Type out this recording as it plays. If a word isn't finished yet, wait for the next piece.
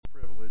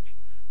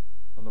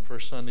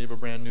first Sunday of a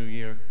brand new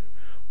year.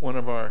 One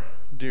of our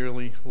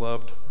dearly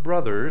loved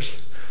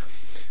brothers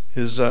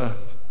is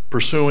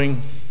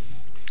pursuing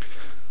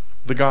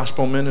the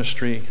gospel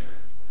ministry,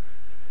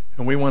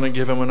 and we want to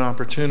give him an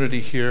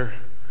opportunity here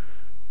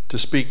to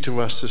speak to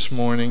us this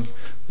morning.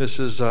 This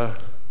is a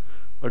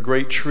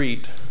great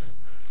treat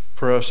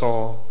for us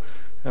all,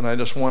 and I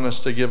just want us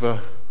to give an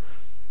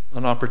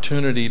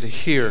opportunity to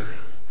hear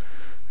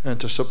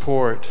and to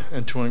support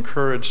and to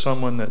encourage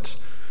someone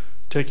that's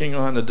taking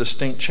on a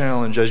distinct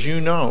challenge. As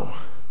you know,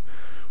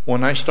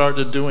 when I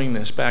started doing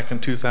this back in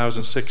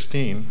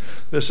 2016,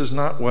 this is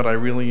not what I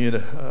really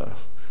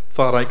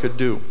thought I could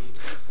do.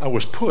 I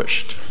was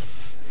pushed.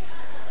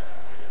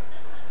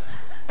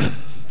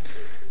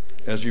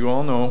 As you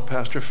all know,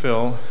 Pastor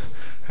Phil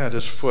had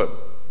his foot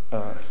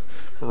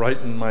right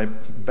in my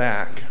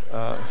back.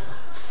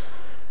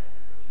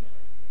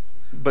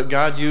 But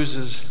God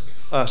uses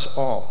us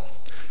all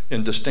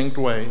in distinct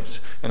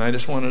ways, and I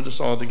just wanted us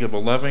all to give a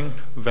loving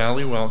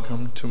Valley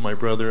welcome to my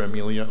brother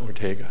Emilio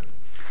Ortega.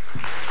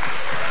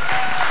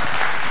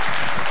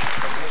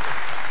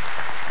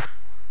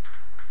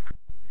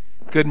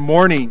 Good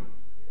morning.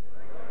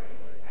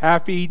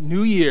 Happy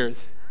New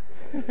Year's.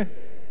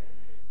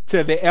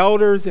 To the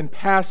elders and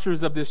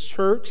pastors of this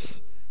church,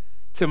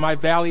 to my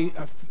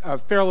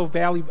fellow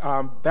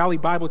Valley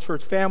Bible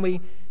Church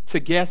family,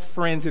 to guests,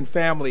 friends, and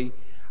family,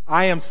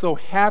 I am so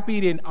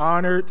happy and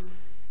honored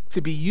to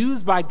be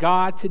used by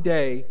God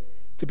today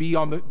to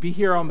be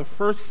here on the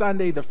first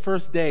Sunday, the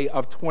first day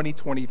of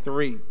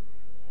 2023.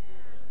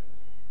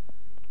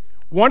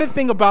 One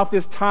thing about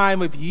this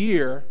time of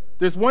year,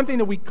 there's one thing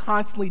that we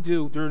constantly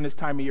do during this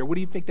time of year. What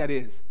do you think that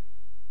is?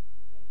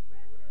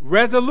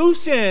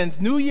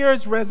 Resolutions, New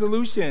Year's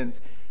resolutions.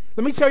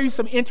 Let me tell you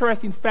some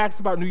interesting facts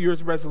about New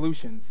Year's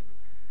resolutions.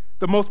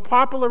 The most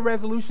popular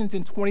resolutions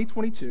in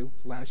 2022,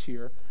 last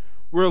year,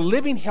 were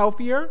living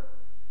healthier,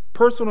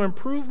 personal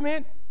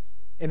improvement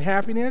and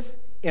happiness,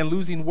 and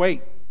losing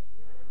weight.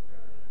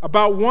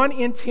 About 1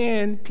 in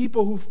 10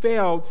 people who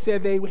failed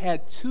said they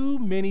had too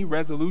many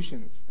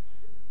resolutions.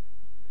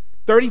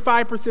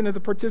 35% of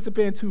the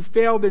participants who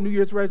failed their New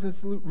Year's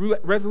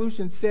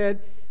resolution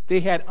said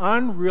they had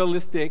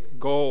unrealistic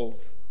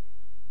goals.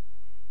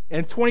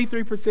 And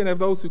 23% of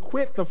those who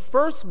quit the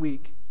first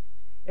week,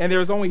 and there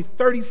was only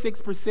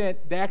 36%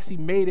 that actually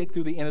made it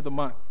through the end of the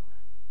month.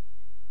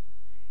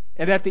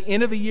 And at the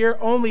end of the year,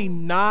 only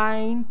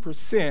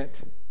 9%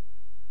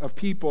 of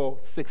people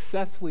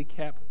successfully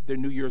kept their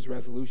New Year's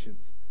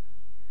resolutions.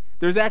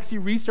 There's actually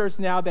research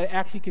now that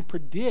actually can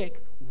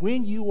predict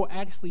when you will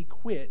actually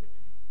quit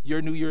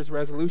your New Year's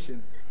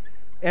resolution.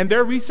 And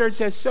their research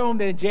has shown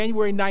that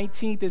January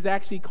 19th is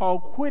actually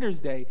called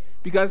Quitter's Day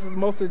because it's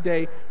most of the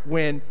day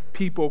when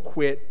people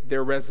quit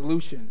their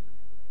resolution.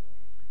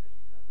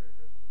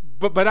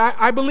 But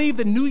I believe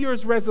the New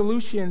Year's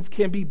resolutions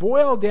can be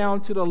boiled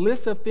down to the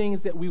list of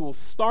things that we will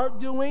start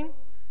doing,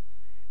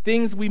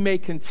 things we may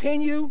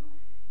continue,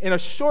 and a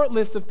short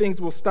list of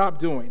things we'll stop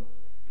doing.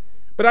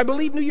 But I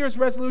believe New Year's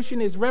resolution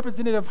is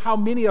representative of how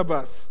many of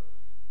us,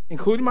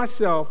 including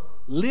myself,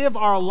 live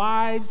our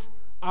lives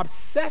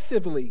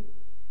obsessively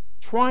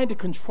trying to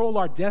control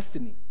our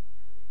destiny,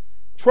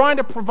 trying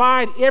to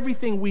provide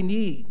everything we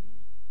need.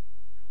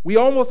 We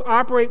almost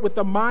operate with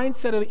the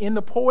mindset of, in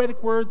the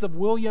poetic words of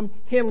William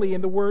Henley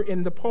in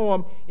the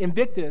poem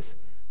Invictus,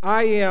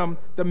 I am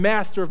the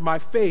master of my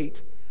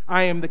fate.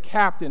 I am the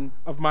captain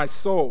of my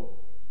soul.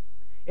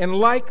 And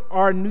like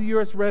our New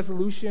Year's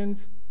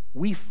resolutions,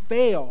 we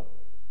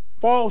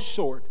fall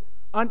short,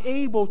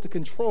 unable to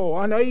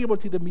control, unable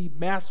to be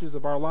masters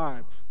of our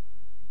lives.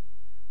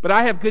 But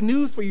I have good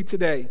news for you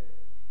today.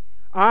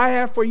 I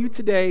have for you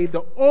today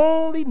the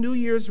only New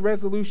Year's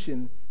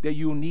resolution that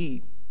you'll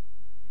need.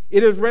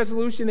 It is a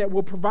resolution that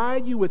will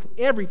provide you with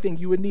everything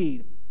you would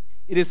need.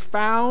 It is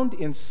found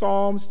in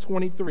Psalms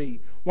 23,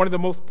 one of the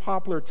most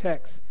popular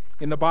texts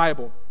in the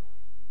Bible.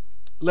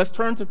 Let's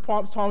turn to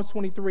Psalms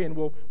 23 and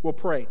we'll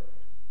pray.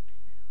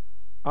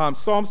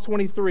 Psalms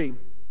 23.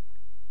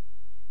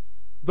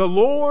 The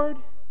Lord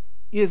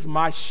is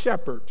my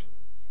shepherd.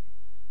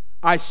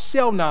 I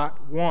shall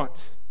not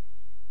want.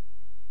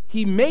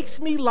 He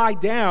makes me lie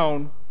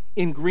down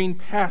in green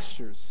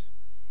pastures.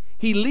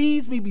 He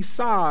leads me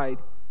beside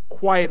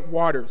quiet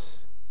waters.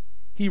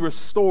 He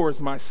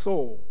restores my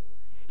soul.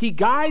 He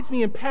guides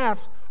me in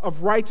paths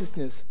of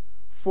righteousness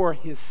for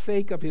his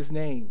sake of his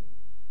name.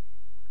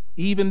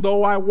 Even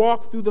though I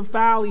walk through the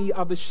valley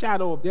of the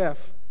shadow of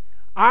death,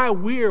 I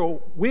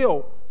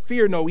will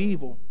fear no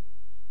evil,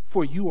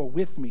 for you are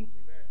with me.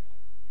 Amen.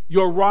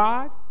 Your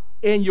rod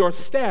and your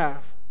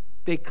staff,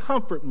 they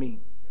comfort me.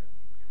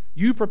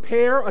 You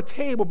prepare a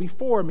table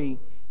before me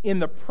in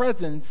the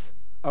presence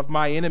of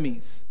my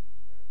enemies.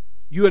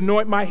 You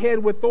anoint my head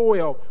with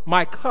oil,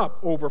 my cup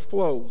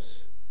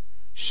overflows.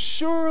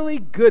 Surely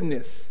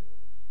goodness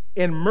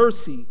and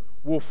mercy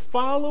will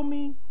follow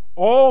me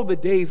all the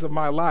days of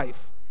my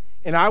life,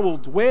 and I will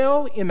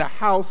dwell in the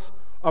house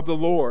of the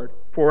Lord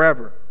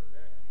forever.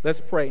 Let's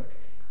pray.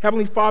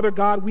 Heavenly Father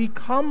God, we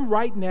come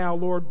right now,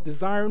 Lord,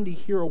 desiring to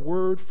hear a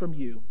word from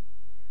you.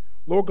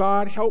 Lord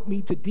God, help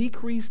me to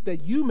decrease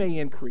that you may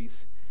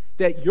increase,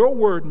 that your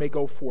word may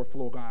go forth,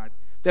 Lord God,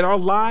 that our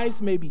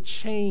lives may be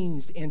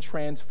changed and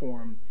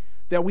transformed,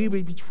 that we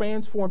may be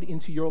transformed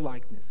into your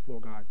likeness,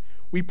 Lord God.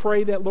 We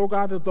pray that, Lord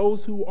God, that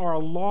those who are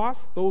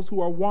lost, those who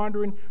are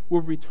wandering,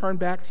 will return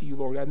back to you,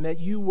 Lord God, and that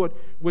you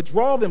would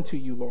draw them to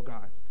you, Lord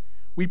God.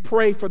 We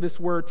pray for this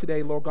word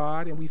today, Lord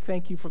God, and we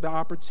thank you for the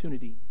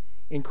opportunity.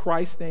 In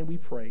Christ's name we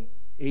pray.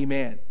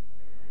 Amen.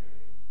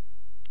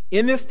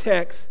 In this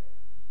text,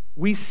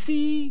 we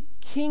see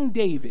King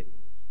David,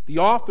 the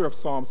author of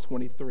Psalms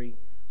 23,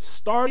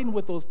 starting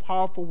with those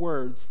powerful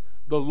words,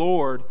 "The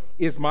Lord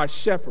is my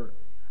shepherd,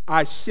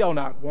 I shall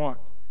not want."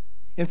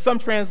 In some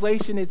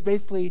translation, it's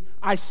basically,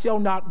 "I shall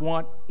not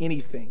want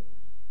anything."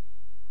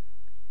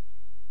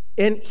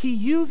 And he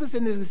uses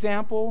in this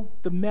example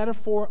the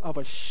metaphor of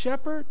a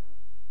shepherd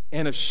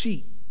and a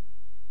sheep.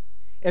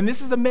 And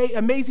this is an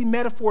amazing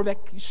metaphor that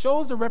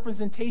shows a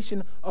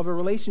representation of a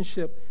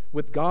relationship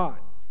with God.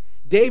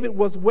 David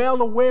was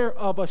well aware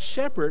of a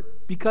shepherd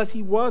because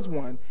he was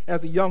one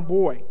as a young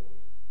boy.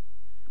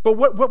 But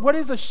what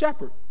is a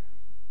shepherd?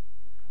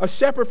 A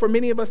shepherd, for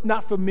many of us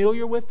not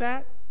familiar with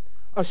that,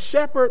 a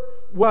shepherd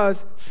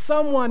was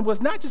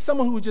not just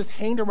someone who would just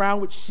hang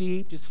around with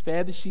sheep, just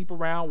fed the sheep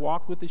around,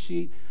 walked with the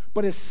sheep,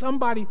 but as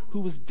somebody who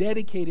was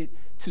dedicated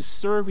to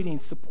serving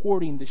and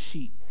supporting the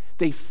sheep.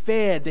 They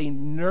fed, they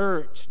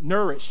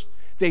nourished,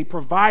 they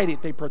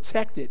provided, they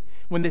protected.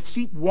 When the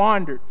sheep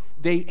wandered,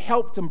 they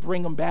helped them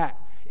bring them back.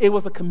 It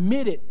was a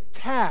committed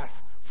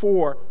task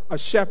for a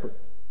shepherd.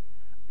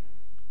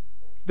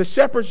 The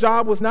shepherd's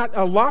job was not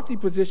a lofty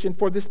position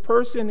for this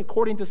person,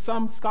 according to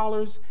some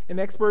scholars and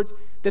experts,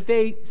 that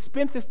they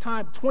spent this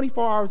time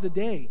 24 hours a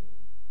day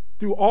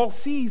through all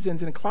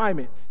seasons and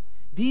climates.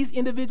 These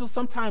individuals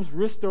sometimes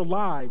risked their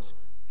lives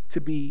to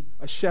be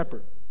a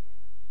shepherd.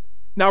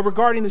 Now,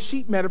 regarding the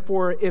sheep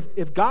metaphor,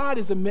 if God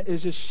is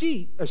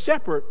a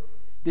shepherd,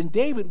 then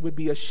David would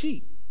be a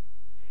sheep.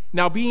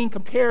 Now, being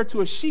compared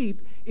to a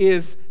sheep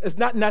is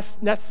not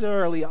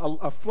necessarily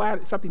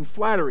something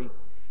flattery.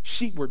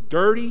 Sheep were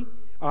dirty.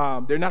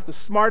 They're not the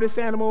smartest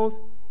animals,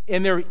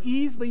 and they're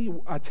easily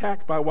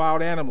attacked by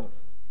wild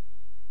animals.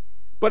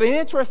 But an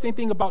interesting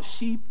thing about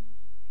sheep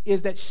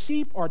is that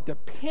sheep are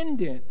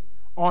dependent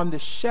on the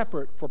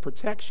shepherd for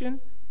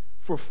protection,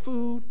 for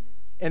food,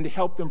 and to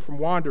help them from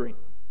wandering.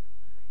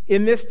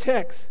 In this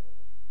text,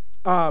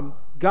 in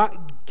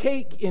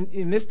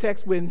this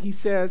text, when he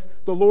says,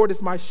 "The Lord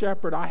is my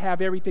shepherd, I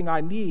have everything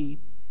I need,"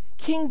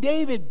 King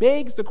David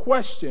begs the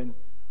question,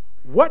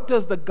 what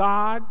does the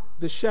God,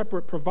 the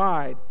shepherd,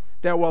 provide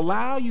that will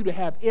allow you to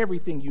have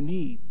everything you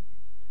need?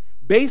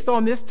 Based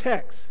on this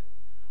text,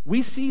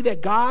 we see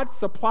that God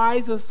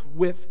supplies us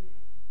with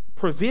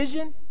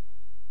provision,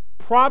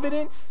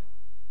 providence,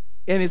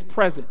 and his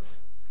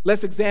presence.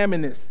 Let's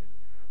examine this.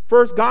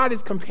 First, God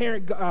is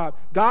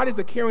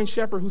a caring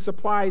shepherd who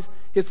supplies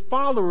his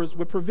followers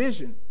with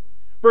provision.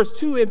 Verse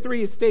 2 and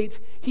 3, it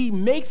states, "He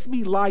makes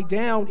me lie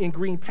down in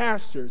green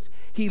pastures.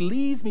 He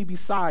leads me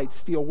beside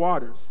still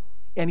waters,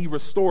 and he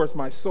restores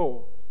my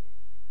soul."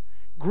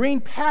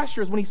 Green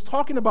pastures, when he's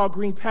talking about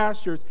green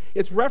pastures,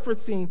 it's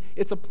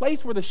a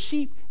place where the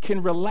sheep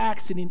can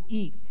relax and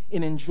eat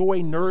and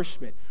enjoy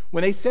nourishment.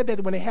 When they said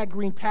that when they had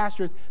green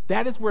pastures,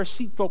 that is where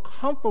sheep felt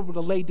comfortable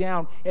to lay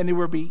down and they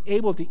would be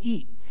able to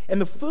eat. And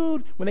the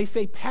food, when they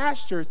say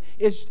pastures,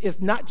 is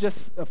not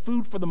just a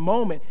food for the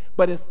moment,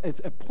 but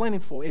it's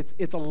plentiful.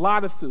 It's a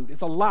lot of food.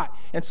 It's a lot.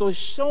 And so it's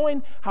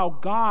showing how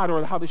God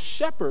or how the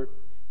shepherd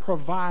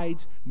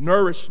provides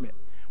nourishment.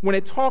 When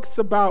it talks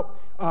about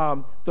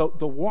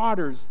the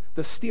waters,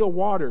 the still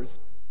waters,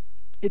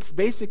 it's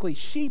basically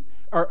sheep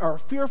are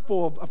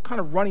fearful of kind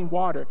of running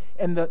water,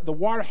 and the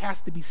water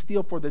has to be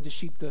still for the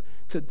sheep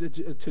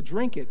to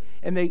drink it.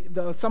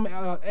 And some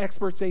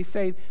experts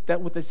say that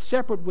what the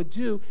shepherd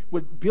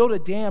would build a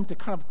dam to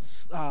kind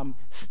of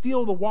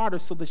still the water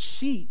so the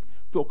sheep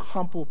feel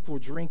comfortable for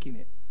drinking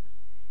it.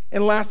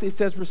 And lastly, it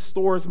says,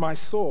 "Restores my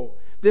soul."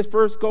 This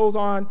verse goes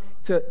on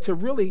to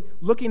really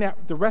looking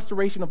at the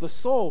restoration of the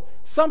soul.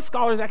 Some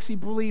scholars actually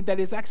believe that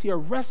it's actually a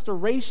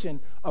restoration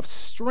of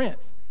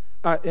strength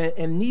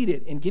and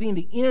needed in getting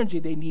the energy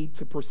they need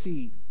to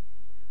proceed.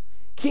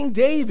 King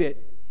David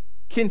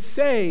can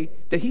say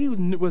that he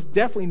was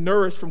definitely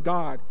nourished from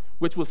God,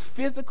 which was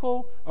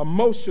physical,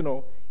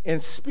 emotional,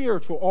 and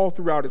spiritual all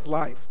throughout his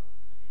life.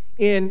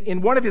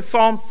 In one of his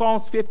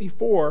Psalms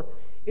 54,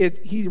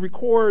 he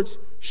records,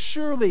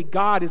 "Surely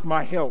God is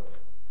my help.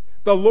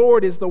 The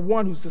Lord is the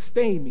one who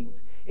sustains me."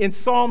 In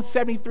Psalm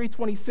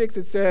 73:26,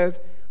 it says,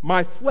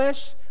 "My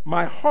flesh,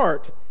 my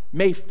heart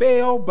may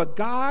fail, but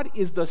God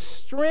is the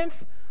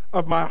strength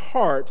of my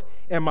heart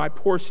and my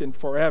portion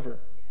forever."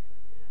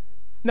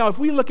 Now, if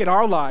we look at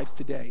our lives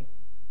today,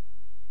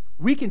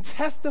 we can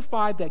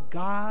testify that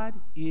God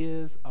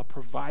is a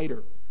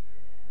provider.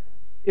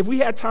 If we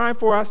had time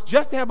for us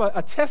just to have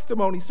a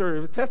testimony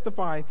survey,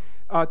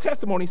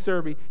 testimony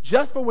survey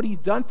just for what he's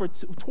done for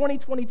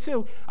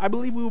 2022, I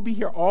believe we will be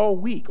here all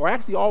week, or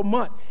actually all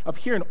month, of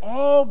hearing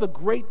all the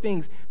great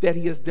things that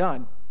he has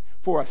done.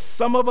 for us.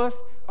 Some of us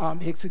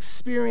have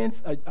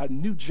experienced a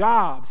new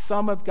job.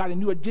 Some have gotten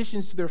new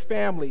additions to their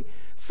family.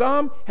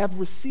 Some have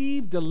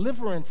received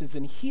deliverances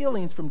and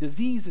healings from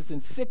diseases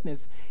and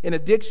sickness and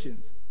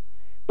addictions.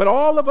 But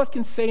all of us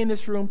can say in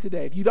this room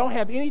today, if you don't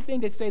have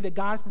anything to say that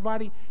God has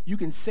provided, you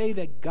can say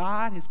that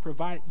God has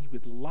provided you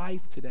with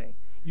life today.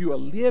 You are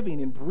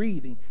living and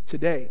breathing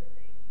today.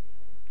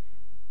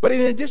 But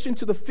in addition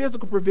to the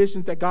physical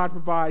provisions that God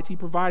provides, he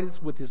provides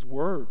us with his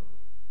word,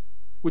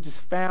 which is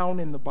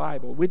found in the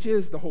Bible, which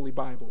is the Holy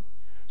Bible.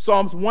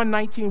 Psalms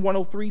 119,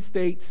 103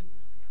 states,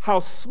 "How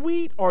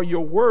sweet are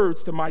your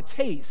words to my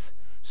taste,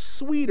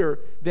 sweeter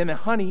than the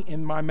honey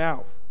in my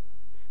mouth."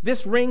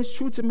 This rings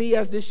true to me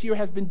as this year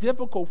has been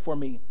difficult for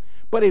me,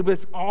 but it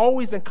was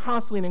always and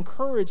constantly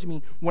encouraged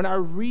me when I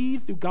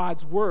read through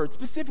God's word,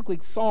 specifically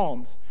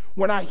Psalms,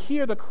 when I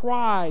hear the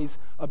cries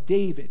of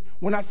David,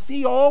 when I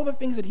see all the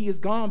things that he has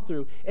gone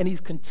through, and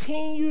he's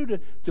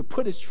continued to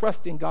put his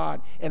trust in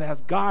God, and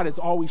as God has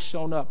always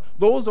shown up.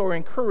 Those are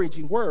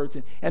encouraging words,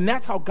 and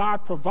that's how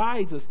God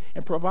provides us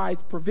and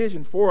provides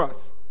provision for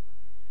us.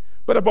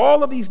 But of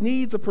all of these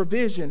needs of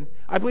provision,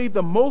 I believe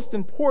the most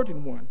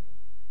important one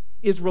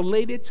is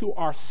related to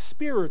our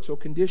spiritual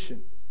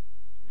condition.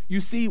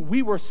 You see,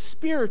 we were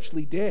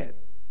spiritually dead.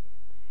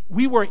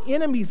 We were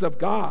enemies of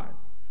God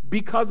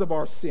because of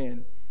our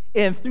sin.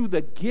 And through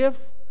the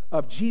gift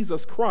of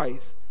Jesus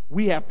Christ,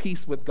 we have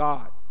peace with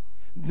God.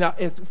 Now,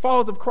 as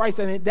followers of Christ,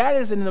 and that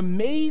is an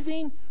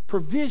amazing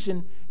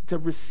provision to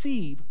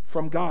receive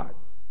from God.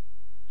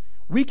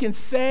 We can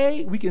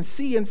see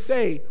and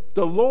say,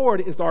 the Lord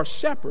is our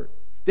shepherd,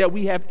 that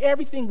we have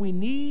everything we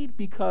need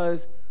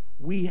because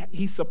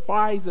he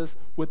supplies us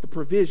with the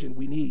provision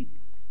we need.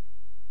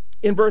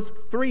 In verse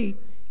 3,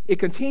 it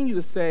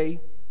continues to say,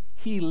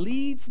 he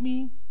leads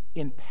me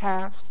in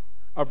paths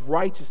of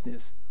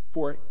righteousness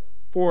for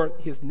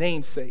his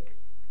name's sake.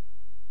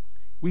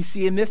 We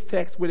see in this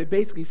text what it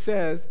basically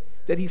says,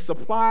 that he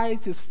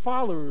supplies his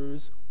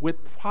followers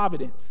with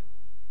providence.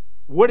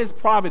 What is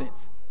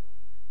providence?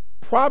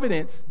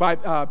 Providence, by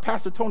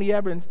Pastor Tony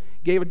Evans,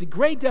 gave a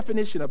great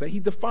definition of it. He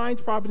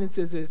defines providence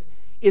as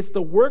it's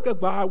the work of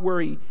God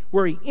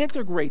where he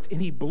integrates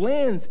and he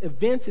blends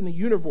events in the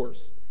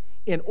universe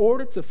in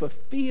order to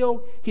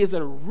fulfill his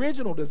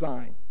original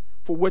design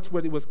for which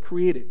it was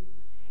created.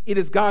 It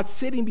is God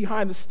sitting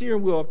behind the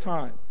steering wheel of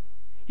time.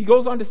 He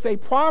goes on to say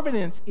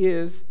providence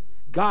is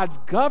God's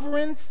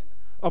governance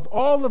of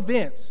all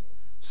events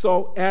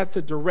so as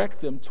to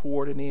direct them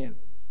toward an end.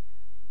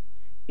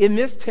 In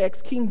this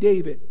text, King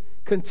David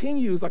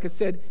continues, like I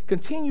said,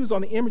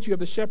 on the imagery of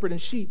the shepherd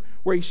and sheep,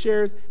 where he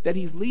shares that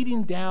he's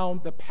leading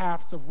down the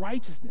paths of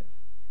righteousness.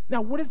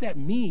 Now, what does that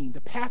mean,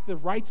 the path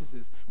of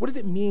righteousness? What does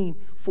it mean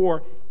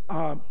for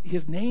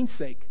his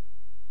namesake?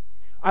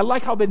 I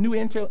like how the New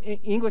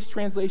English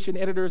Translation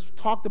editors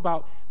talked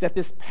about that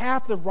this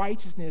path of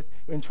righteousness,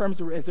 in terms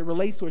of as it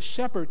relates to a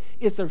shepherd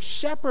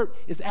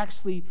is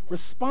actually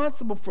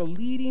responsible for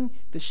leading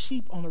the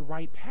sheep on the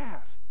right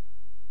path.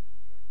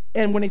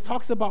 And when he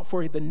talks about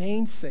for the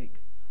name's sake,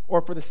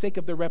 or for the sake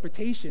of their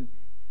reputation,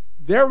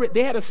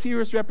 they had a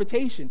serious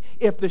reputation.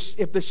 If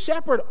the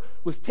shepherd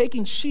was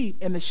taking sheep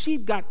and the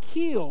sheep got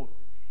killed,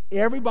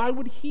 everybody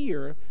would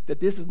hear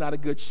that this is not a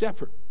good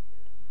shepherd.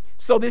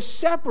 So this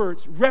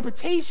shepherd's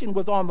reputation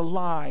was on the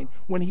line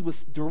when he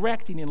was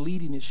directing and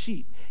leading his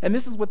sheep. And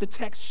this is what the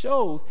text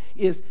shows,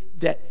 is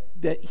that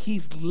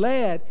he's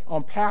led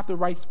on path of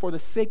righteousness for the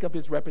sake of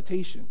his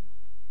reputation.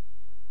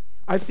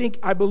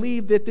 I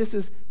believe that this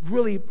is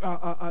really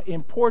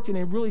important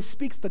and really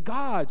speaks to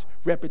God's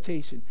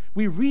reputation.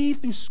 We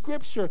read through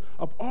Scripture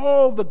of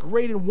all the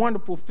great and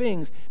wonderful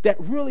things that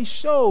really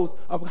shows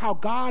of how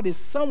God is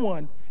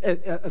someone,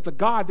 as a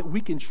God that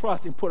we can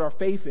trust and put our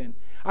faith in.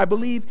 I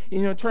believe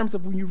in terms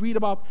of when you read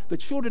about the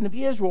children of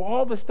Israel,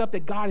 all the stuff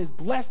that God has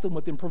blessed them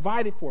with and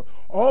provided for,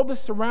 all the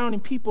surrounding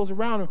peoples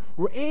around them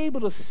were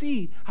able to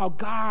see how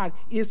God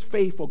is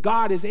faithful.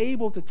 God is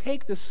able to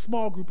take this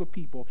small group of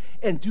people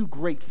and do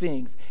great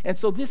things. And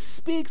so this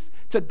speaks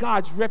to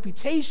God's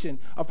reputation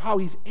of how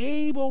he's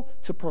able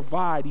to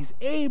provide, he's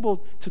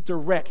able to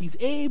direct, he's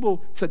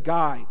able to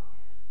guide.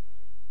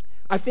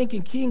 I think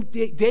in King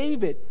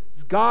David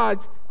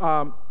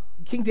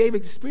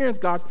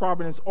experienced God's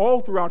providence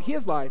all throughout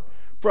his life,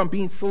 from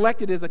being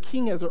selected as a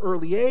king at an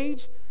early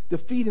age,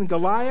 defeating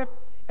Goliath,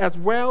 as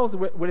well as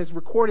what is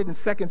recorded in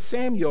 2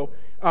 Samuel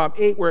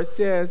 8, where it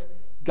says,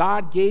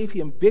 God gave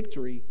him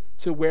victory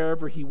to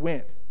wherever he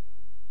went.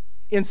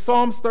 In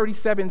Psalms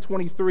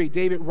 37:23,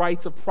 David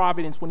writes of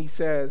providence when he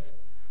says,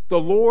 the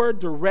Lord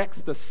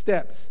directs the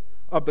steps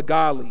of the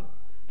godly.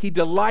 He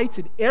delights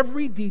in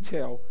every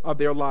detail of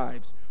their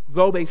lives.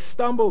 Though they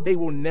stumble, they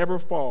will never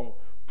fall,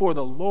 for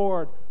the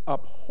Lord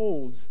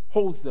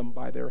holds them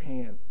by their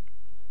hand.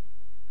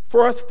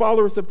 For us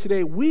followers of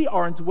today, we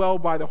are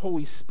indwelled by the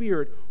Holy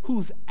Spirit,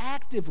 who's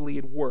actively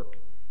at work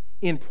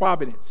in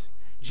providence.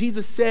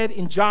 Jesus said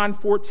in John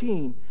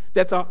 14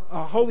 that the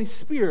Holy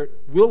Spirit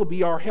will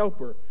be our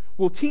helper,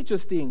 will teach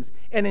us things.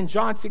 And in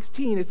John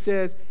 16, it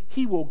says,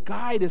 he will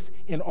guide us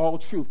in all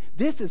truth.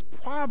 This is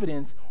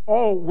providence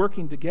all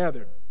working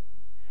together.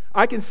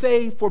 I can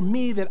say for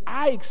me that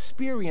I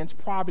experienced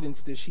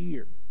providence this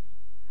year.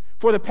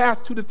 For the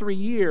past 2 to 3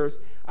 years,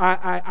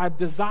 I've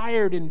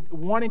desired and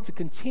wanted to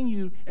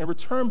continue and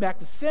return back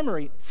to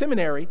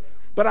seminary,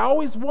 but I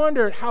always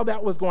wondered how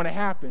that was going to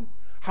happen.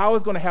 How I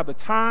was going to have the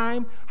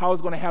time, how I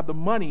was going to have the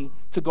money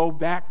to go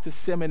back to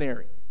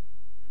seminary.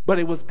 But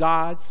it was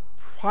God's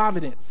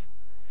providence.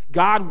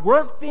 God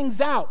worked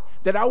things out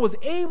that I was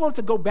able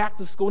to go back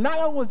to school. Not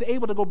only was I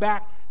able to go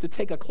back to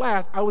take a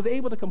class, I was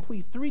able to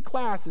complete 3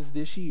 classes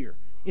this year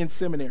in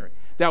seminary.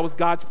 That was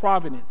God's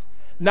providence.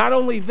 Not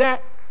only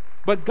that,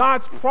 but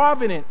God's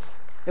providence.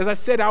 As I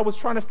said, I was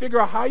trying to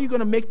figure out how you're going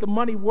to make the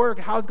money work,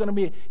 how it's going to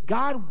be.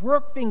 God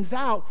worked things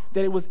out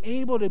that it was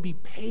able to be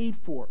paid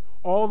for,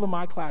 all of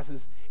my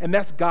classes, and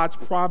that's God's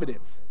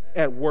providence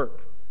at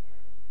work.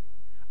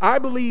 I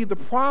believe the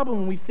problem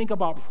when we think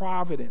about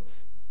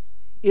providence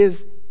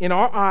is, in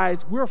our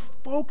eyes, we're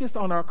focused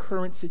on our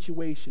current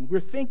situation. We're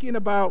thinking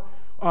about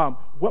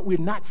what we're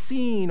not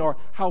seeing, or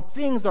how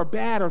things are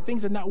bad, or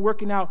things are not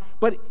working out.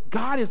 But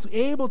God is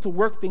able to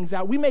work things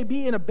out. We may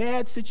be in a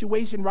bad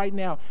situation right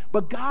now,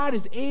 but God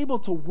is able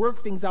to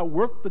work things out,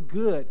 work the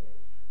good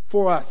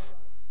for us.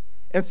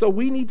 And so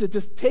we need to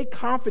just take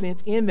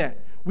confidence in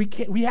that. We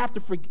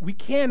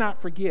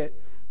cannot forget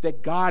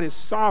that God is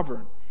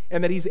sovereign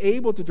and that he's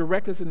able to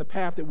direct us in the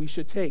path that we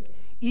should take,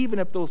 even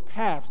if those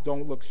paths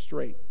don't look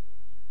straight.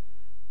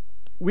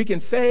 We can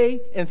say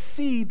and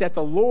see that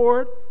the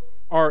Lord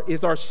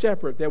is our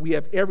shepherd, that we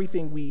have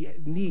everything we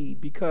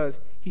need because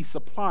he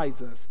supplies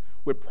us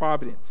with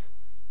providence.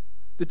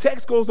 The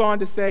text goes on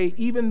to say,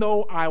 even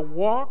though I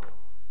walk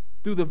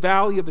through the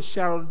valley of the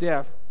shadow of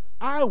death,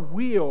 I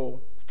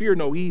will fear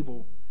no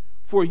evil,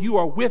 for you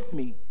are with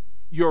me.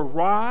 Your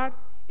rod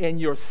and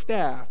your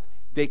staff,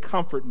 they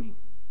comfort me.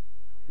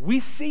 We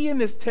see in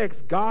this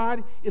text,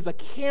 God is a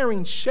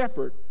caring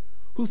shepherd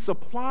who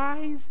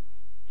supplies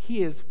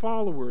his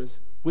followers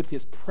with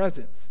his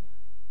presence.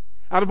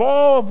 Out of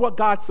all of what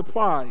God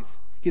supplies,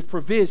 his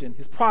provision,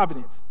 his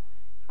providence,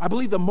 I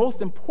believe the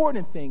most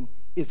important thing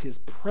is his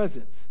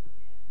presence.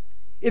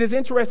 It is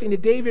interesting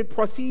that David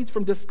proceeds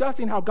from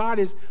discussing how God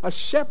is a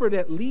shepherd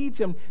that leads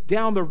him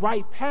down the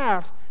right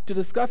path to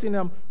discussing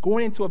him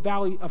going into a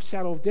valley of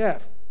shadow of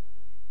death.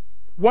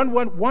 One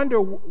would wonder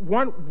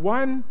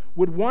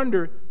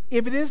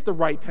if it is the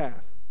right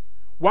path.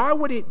 Why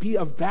would it be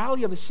a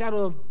valley of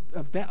shadow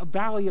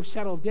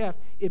of death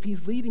if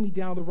he's leading me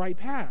down the right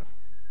path?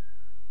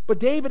 But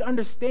David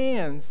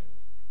understands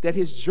that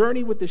his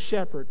journey with the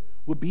shepherd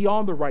would be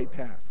on the right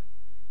path.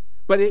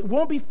 But it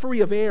won't be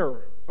free of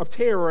error, of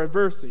terror or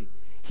adversity.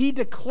 He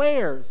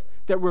declares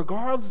that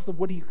regardless of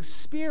what he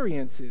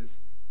experiences,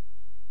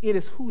 it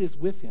is who is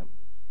with him.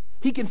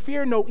 He can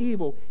fear no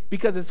evil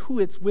because it's who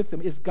is with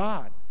him. It's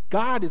God.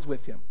 God is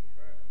with him.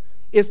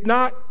 It's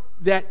not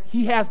that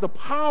he has the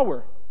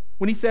power.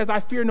 When he says, I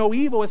fear no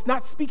evil, it's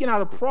not speaking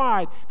out of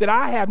pride that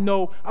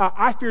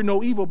I fear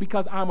no evil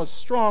because I'm a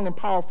strong and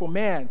powerful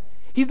man.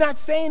 He's not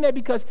saying that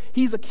because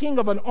he's a king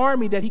of an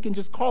army that he can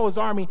just call his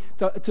army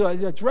to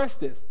address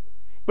this.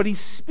 But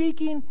he's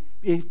speaking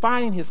and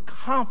finding his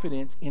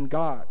confidence in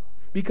God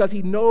because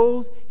he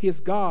knows his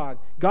God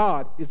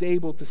is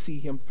able to see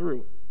him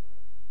through.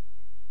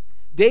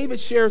 David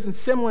shares in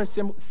similar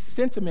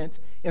sentiments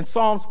in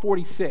Psalms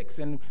 46,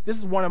 and this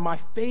is one of my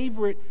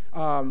favorite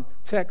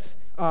texts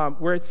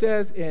where it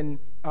says in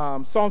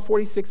Psalm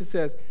 46, it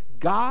says,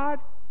 God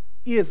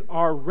is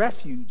our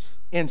refuge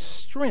and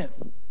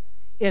strength,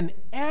 an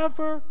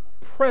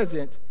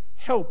ever-present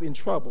help in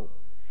trouble.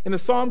 And the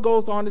psalm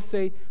goes on to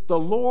say, the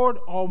Lord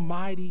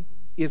Almighty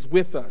is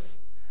with us.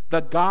 The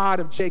God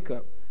of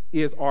Jacob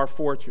is our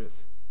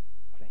fortress.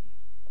 Thank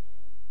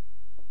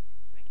you.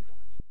 Thank you so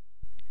much.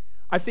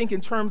 I think in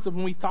terms of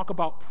when we talk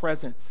about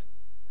presence,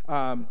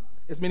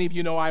 as many of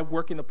you know, I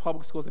work in the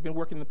public schools. I've been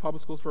working in the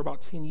public schools for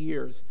about 10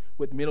 years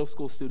with middle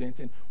school students.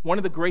 And one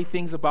of the great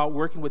things about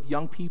working with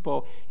young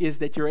people is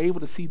that you're able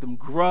to see them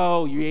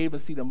grow. You're able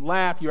to see them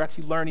laugh. You're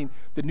actually learning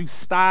the new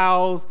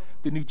styles,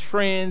 the new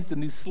trends, the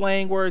new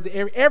slang words,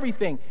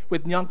 everything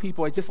with young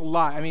people. It's just a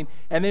lot. I mean,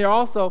 and they're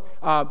also,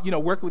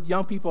 work with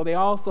young people. They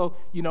also,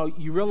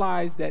 you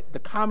realize that the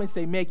comments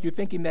they make, you're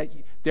thinking that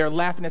they're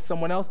laughing at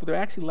someone else, but they're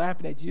actually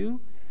laughing at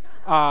you.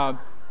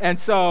 And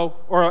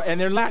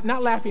they're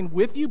not laughing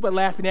with you, but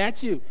laughing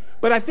at you.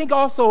 But I think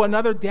also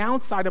another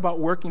downside about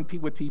working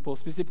with people,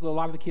 specifically a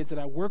lot of the kids that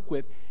I work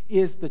with,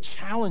 is the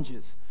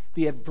challenges,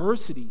 the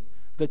adversity,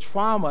 the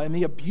trauma, and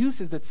the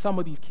abuses that some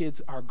of these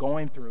kids are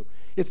going through.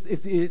 It's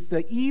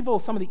the evil,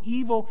 some of the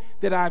evil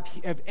that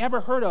I've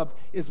ever heard of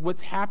is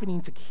what's happening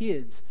to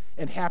kids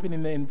and happening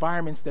in the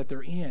environments that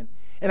they're in.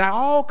 And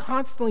I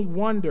constantly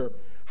wonder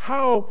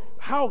how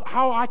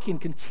I can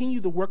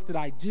continue the work that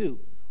I do,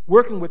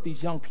 working with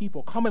these young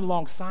people, coming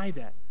alongside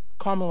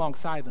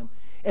them.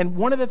 And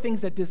one of the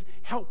things that this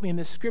helped me, and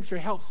this scripture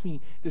helps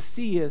me to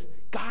see, is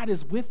God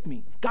is with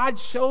me. God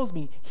shows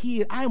me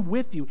I am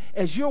with you.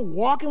 As you're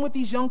walking with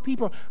these young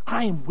people,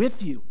 I am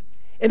with you.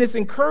 And it's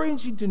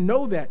encouraging to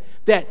know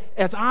that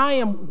as I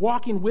am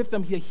walking with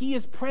them, he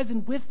is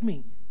present with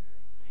me.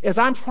 As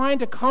I'm trying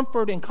to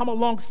comfort and come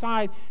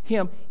alongside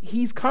him,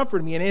 he's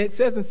comforting me. And it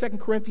says in 2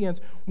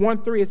 Corinthians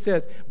 1:3, it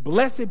says,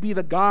 "Blessed be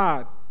the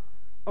God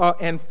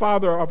and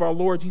Father of our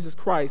Lord Jesus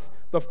Christ,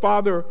 the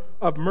Father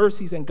of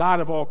mercies and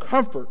God of all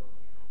comfort,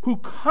 who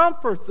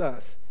comforts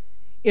us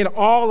in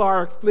all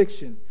our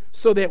affliction,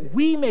 so that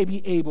we may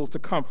be able to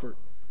comfort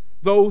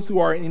those who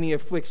are in any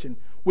affliction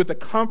with the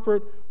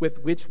comfort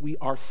with which we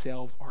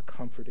ourselves are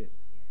comforted."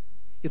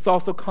 It's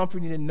also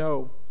comforting to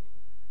know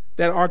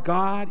that our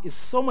God is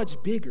so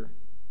much bigger,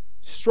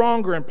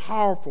 stronger, and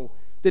powerful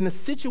than the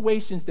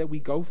situations that we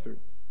go through.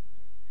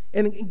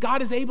 And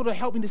God is able to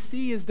help me to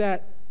see is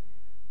that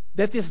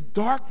this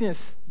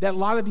darkness that a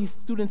lot of these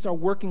students are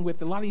working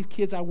with, a lot of these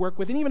kids I work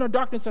with, and even our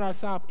darkness in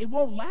ourselves, it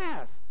won't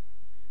last.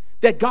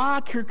 That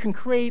God can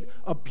create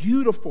a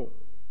beautiful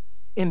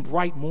and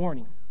bright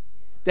morning.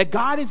 That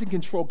God is in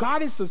control.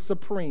 God is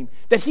supreme.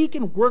 That he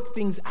can work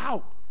things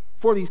out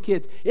for these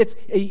kids.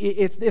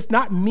 It's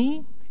not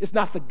me. It's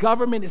not the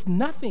government. It's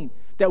nothing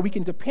that we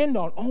can depend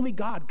on. Only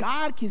God.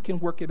 God can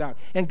work it out.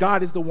 And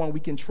God is the one we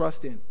can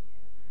trust in.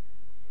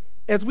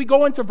 As we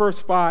go into verse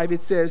 5,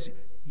 it says,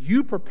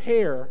 "You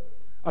prepare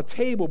a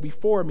table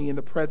before me in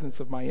the presence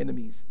of my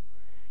enemies.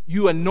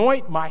 You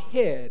anoint my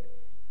head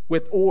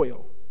with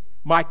oil.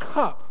 My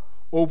cup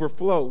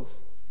overflows."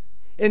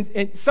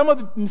 And some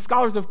of the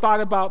scholars have thought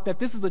about that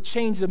this is a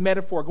change of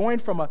metaphor, going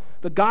from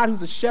the God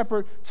who's a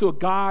shepherd to a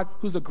God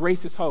who's a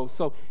gracious host.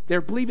 So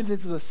they're believing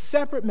this is a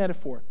separate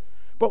metaphor.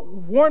 But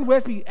Warren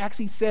Wiersbe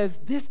actually says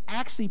this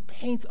actually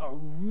paints a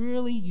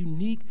really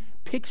unique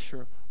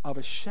picture of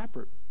a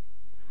shepherd.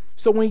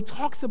 So when he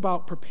talks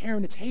about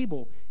preparing a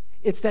table,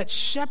 it's that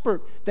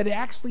shepherd that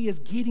actually is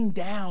getting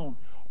down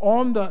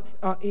on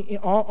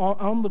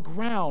the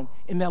ground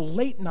in the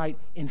late night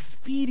and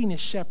feeding his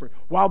shepherd.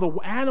 While the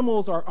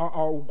animals are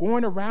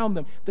going around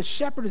them, the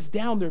shepherd is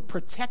down there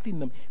protecting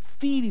them,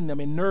 feeding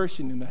them, and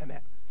nourishing them.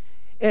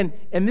 And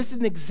this is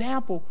an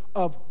example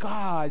of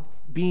God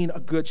being a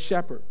good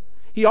shepherd.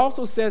 He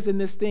also says in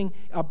this thing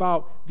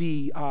about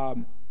the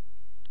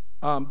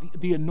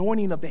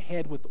anointing of the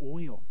head with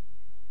oil.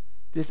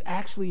 This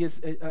actually is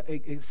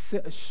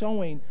a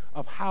showing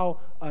of how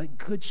a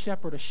good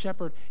shepherd, a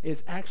shepherd,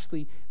 is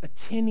actually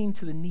attending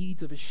to the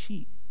needs of his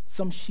sheep.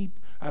 Some sheep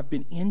have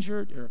been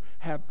injured or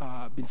have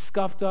been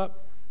scuffed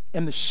up,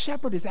 and the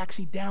shepherd is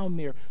actually down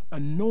there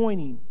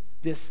anointing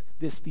these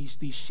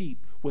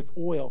sheep with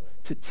oil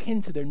to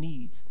tend to their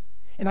needs.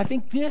 And I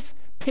think this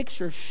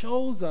picture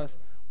shows us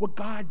what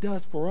God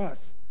does for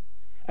us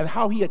and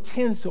how he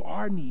attends to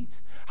our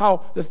needs.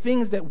 How the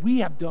things that we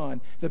have done,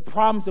 the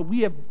problems that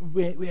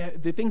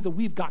the things that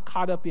we've got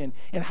caught up in,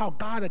 and how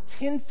God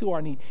attends to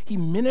our needs. He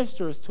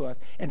ministers to us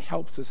and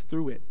helps us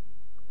through it.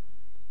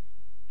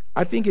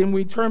 I think when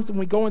we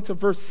go into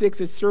verse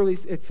 6,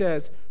 it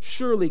says,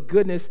 "Surely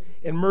goodness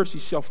and mercy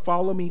shall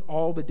follow me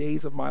all the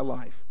days of my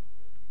life."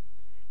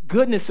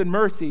 Goodness and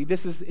mercy,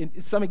 this is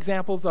some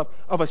examples of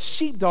a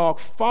sheepdog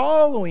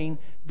following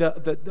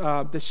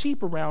the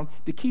sheep around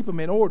to keep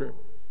them in order.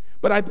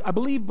 But I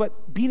believe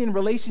being in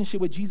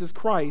relationship with Jesus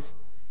Christ,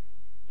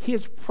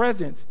 his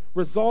presence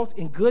results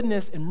in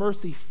goodness and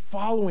mercy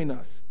following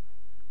us.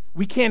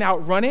 We can't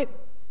outrun it.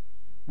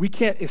 We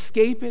can't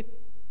escape it.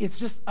 It's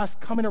just us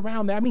coming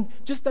around that. I mean,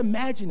 just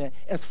imagine it.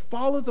 As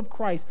followers of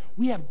Christ,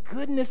 we have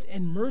goodness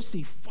and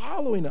mercy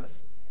following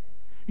us.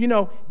 You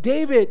know,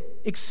 David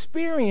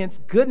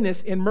experienced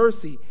goodness and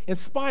mercy in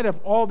spite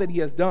of all that he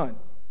has done.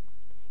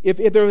 If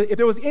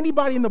there was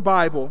anybody in the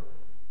Bible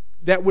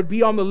that would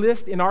be on the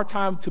list in our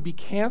time to be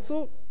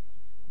canceled,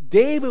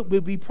 David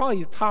would be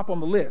probably top on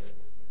the list.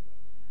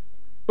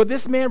 But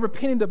this man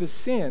repented of his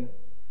sin,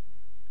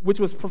 which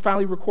was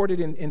profoundly recorded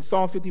in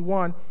Psalm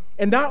 51,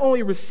 and not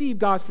only received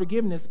God's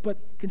forgiveness, but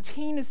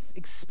continued to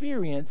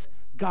experience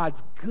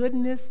God's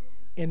goodness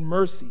and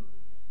mercy.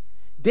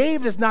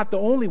 David is not the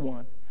only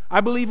one.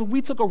 I believe if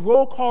we took a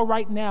roll call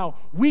right now,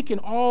 we can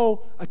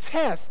all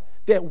attest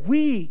that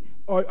we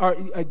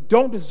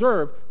don't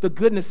deserve the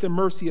goodness and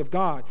mercy of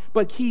God.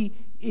 But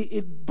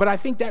I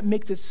think that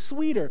makes it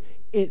sweeter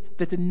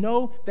that to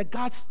know that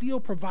God still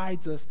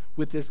provides us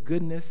with this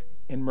goodness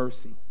and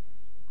mercy.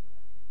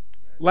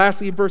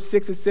 Lastly, in verse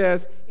 6 it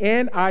says,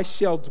 "And I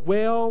shall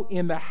dwell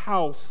in the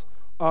house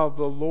of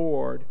the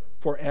Lord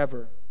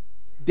forever."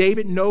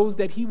 David knows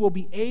that he will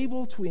be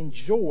able to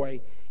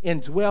enjoy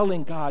and dwell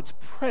in God's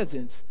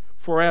presence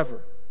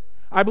forever.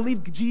 I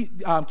believe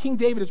King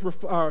David is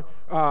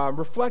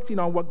reflecting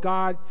on what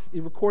God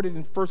recorded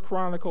in 1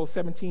 Chronicles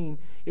 17,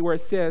 where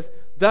it says,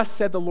 "Thus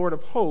said the Lord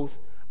of hosts,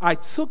 I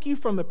took you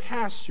from the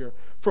pasture,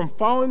 from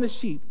following the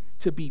sheep,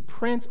 to be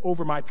prince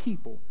over my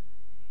people.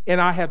 And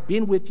I have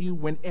been with you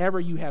whenever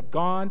you have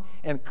gone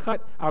and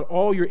cut out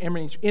all your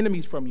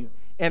enemies from you.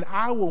 And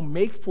I will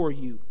make for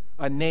you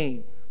a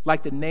name,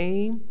 like the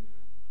name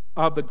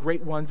of the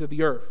great ones of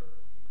the earth.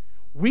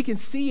 We can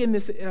see in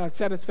this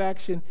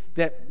satisfaction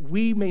that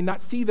we may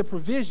not see the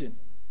provision,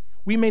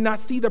 we may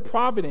not see the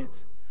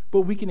providence,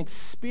 but we can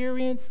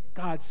experience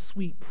God's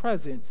sweet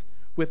presence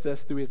with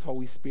us through his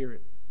Holy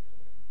Spirit.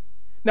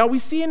 Now we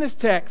see in this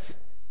text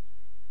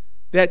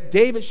that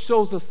David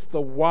shows us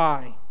the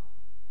why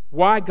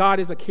God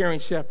is a caring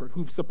shepherd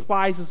who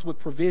supplies us with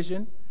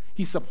provision,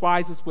 he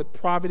supplies us with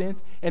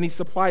providence, and he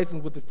supplies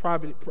us with his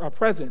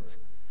presence.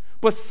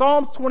 But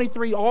Psalms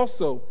 23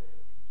 also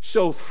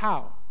shows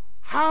how.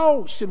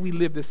 How should we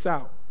live this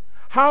out?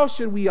 How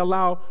should we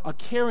allow a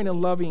caring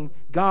and loving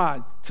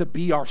God to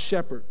be our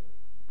shepherd?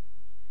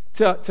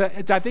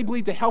 I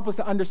believe to help us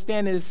to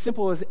understand it as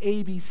simple as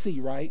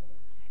ABC, right?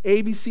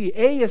 ABC.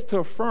 A is to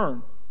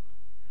affirm.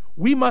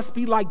 We must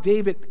be like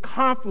David,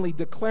 confidently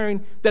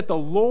declaring that the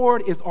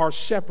Lord is our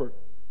shepherd.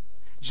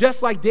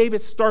 Just like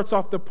David starts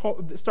off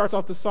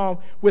the psalm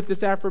with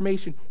this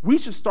affirmation, we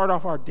should start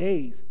off our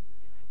days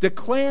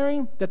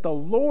declaring that the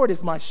Lord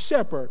is my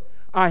shepherd.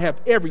 I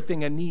have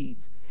everything I need.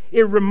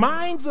 It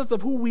reminds us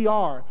of who we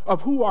are,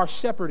 of who our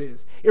shepherd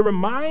is. It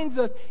reminds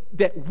us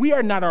that we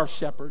are not our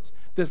shepherds.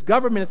 This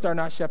government are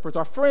not shepherds.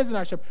 Our friends are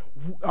not shepherds.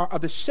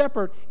 The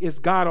shepherd is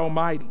God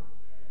Almighty.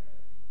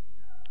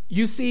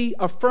 You see,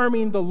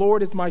 affirming the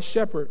Lord is my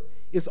shepherd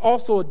is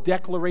also a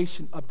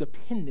declaration of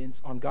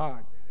dependence on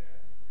God.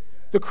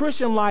 The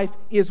Christian life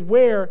is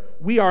where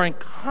we are in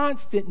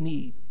constant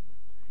need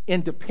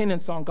and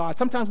dependence on God.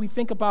 Sometimes we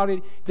think about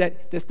it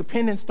that this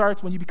dependence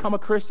starts when you become a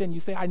Christian. You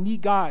say, I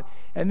need God.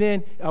 And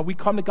then we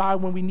come to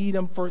God when we need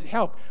him for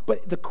help.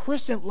 But the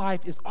Christian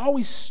life is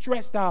always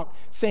stretched out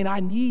saying, I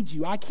need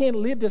you. I can't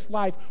live this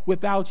life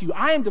without you.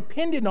 I am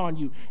dependent on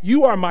you.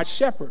 You are my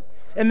shepherd.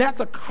 And that's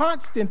a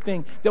constant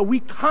thing that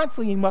we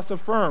constantly must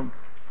affirm.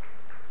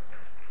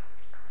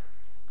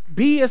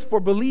 B is for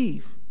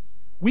believe.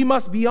 We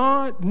must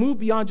move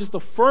beyond just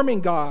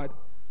affirming God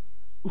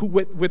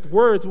with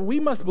words. We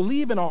must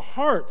believe in our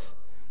hearts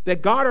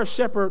that God, our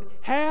shepherd,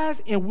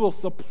 has and will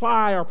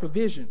supply our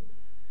provision,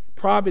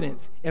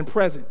 providence, and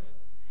presence.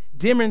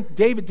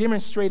 David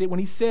demonstrated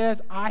when he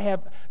says,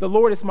 the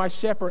Lord is my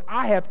shepherd,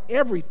 I have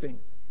everything.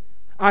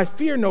 I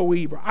fear no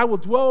evil. I will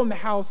dwell in the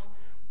house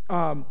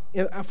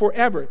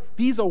forever.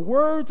 These are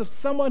words of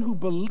someone who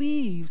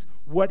believes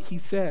what he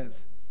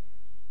says.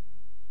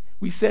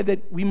 We said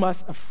that we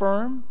must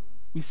affirm.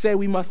 We say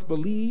we must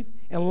believe.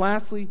 And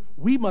lastly,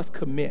 we must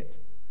commit.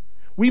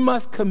 We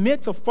must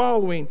commit to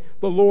following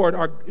the Lord,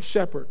 our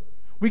shepherd.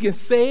 We can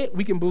say it,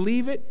 we can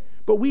believe it,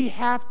 but we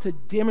have to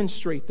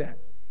demonstrate that.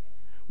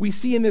 We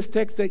see in this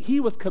text that he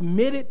was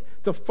committed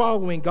to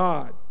following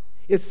God.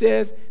 It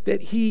says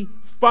that he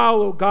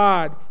followed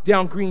God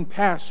down green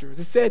pastures.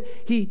 It said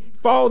he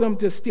followed him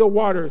to still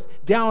waters,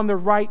 down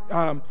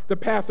the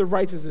path of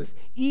righteousness,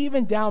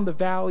 even down the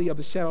valley of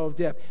the shadow of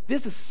death.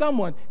 This is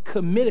someone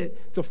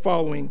committed to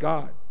following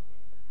God.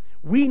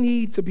 We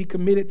need to be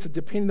committed to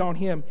depending on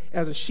him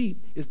as a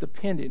sheep is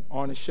dependent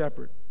on a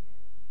shepherd.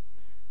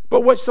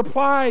 But what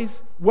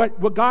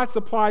God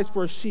supplies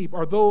for a sheep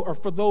are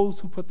for those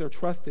who put their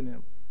trust in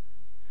him.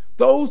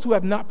 Those who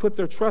have not put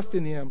their trust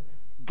in him,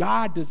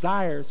 God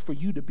desires for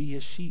you to be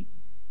his sheep.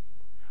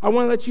 I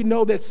want to let you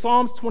know that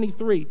Psalms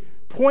 23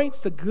 points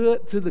to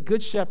the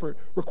good shepherd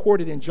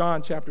recorded in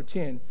John chapter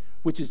 10,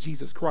 which is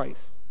Jesus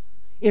Christ.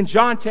 In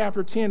John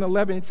chapter 10,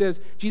 11, it says,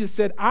 Jesus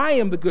said, I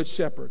am the good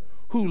shepherd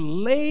who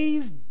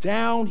lays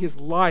down his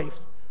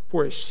life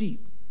for his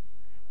sheep.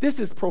 This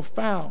is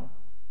profound.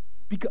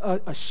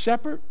 Because a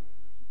shepherd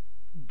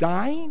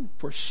dying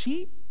for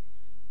sheep?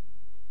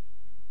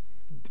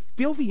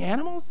 Filthy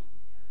animals?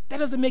 That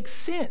doesn't make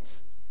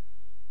sense.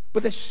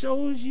 But that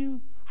shows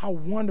you how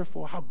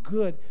wonderful, how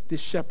good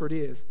this shepherd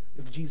is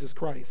of Jesus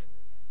Christ.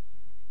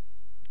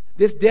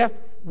 This death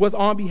was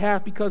on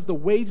behalf because the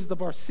wages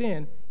of our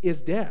sin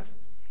is death.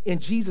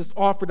 And Jesus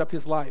offered up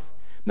his life.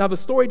 Now, the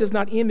story does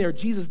not end there.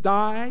 Jesus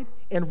died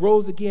and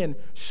rose again,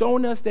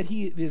 showing us that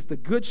he is the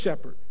good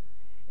shepherd.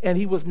 And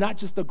he was not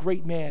just a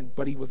great man,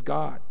 but he was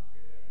God.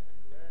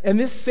 And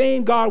this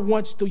same God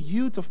wants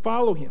you to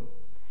follow him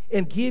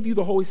and give you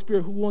the Holy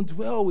Spirit who will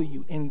dwell with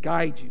you and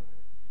guide you.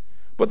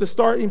 But the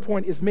starting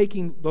point is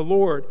making the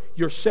Lord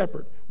your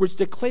shepherd, which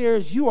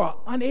declares you are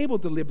unable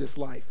to live this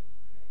life,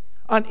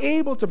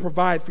 unable to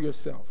provide for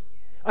yourself,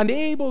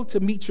 unable to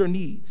meet your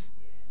needs.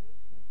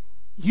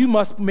 You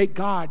must make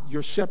God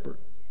your shepherd.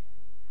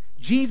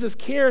 Jesus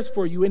cares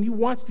for you and he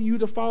wants you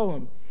to follow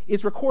him.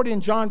 It's recorded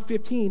in John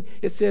 15.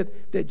 It said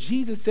that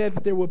Jesus said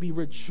that there will be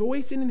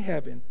rejoicing in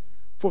heaven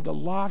for the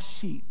lost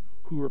sheep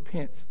who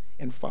repents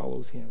and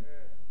follows him.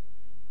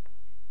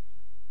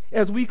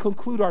 As we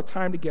conclude our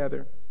time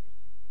together,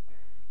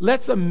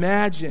 let's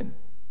imagine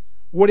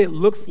what it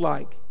looks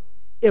like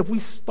if we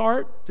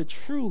start to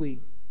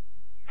truly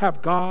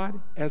have God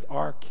as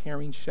our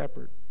caring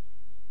shepherd.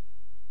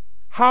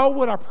 How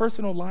would our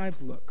personal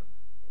lives look?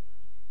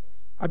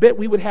 I bet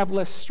we would have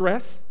less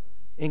stress,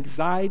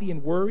 anxiety,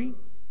 and worry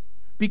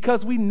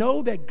because we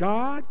know that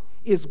God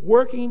is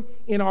working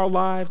in our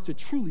lives to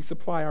truly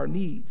supply our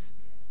needs.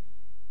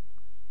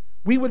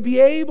 We would be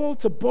able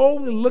to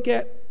boldly look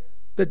at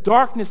the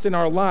darkness in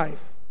our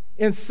life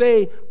and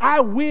say,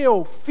 I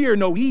will fear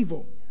no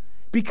evil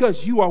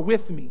because you are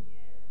with me.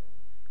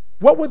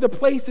 What would the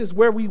places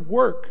where we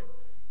work,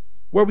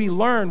 where we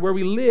learn, where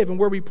we live, and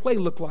where we play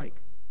look like?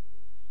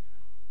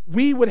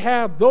 We would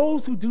have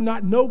those who do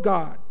not know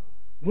God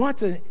want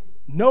to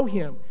know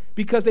him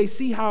because they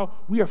see how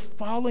we are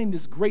following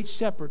this great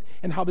shepherd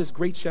and how this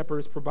great shepherd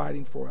is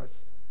providing for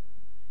us.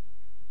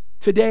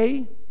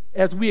 Today,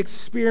 as we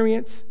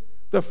experience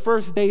the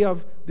first day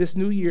of this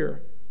new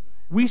year,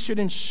 we should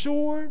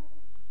ensure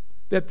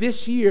that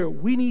this year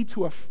we need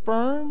to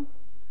affirm,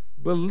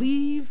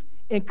 believe,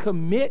 and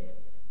commit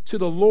to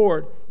the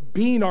Lord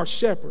being our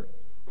shepherd,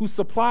 who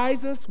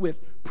supplies us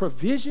with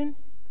provision,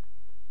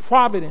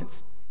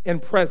 providence,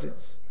 and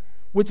presence,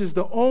 which is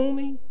the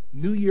only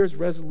New Year's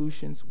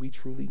resolutions we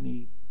truly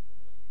need.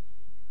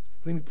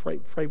 Let me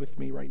pray with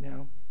me right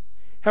now.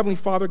 Heavenly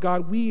Father,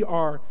 God, we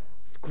are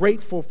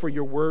grateful for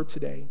your word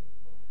today.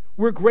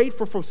 We're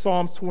grateful for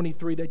Psalms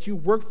 23 that you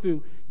worked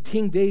through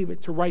King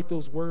David to write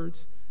those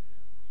words.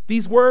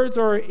 These words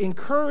are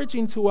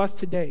encouraging to us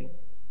today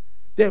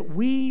that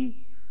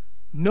we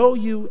know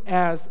you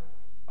as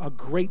a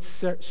great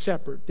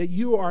shepherd, that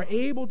you are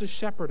able to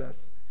shepherd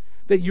us,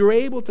 that you're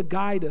able to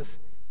guide us,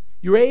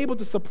 you're able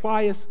to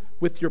supply us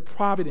with your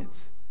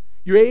providence,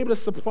 you're able to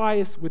supply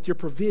us with your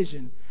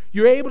provision,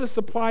 you're able to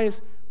supply us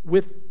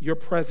with your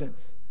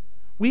presence.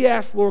 We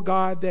ask, Lord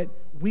God, that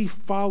we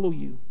follow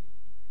you,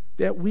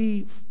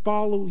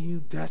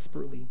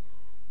 desperately,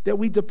 that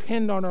we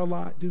depend on our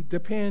lives,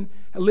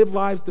 live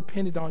lives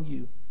dependent on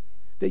you,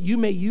 that you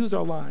may use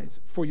our lives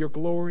for your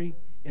glory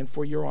and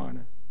for your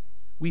honor.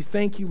 We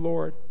thank you,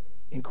 Lord.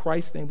 In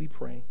Christ's name we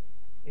pray.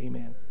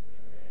 Amen.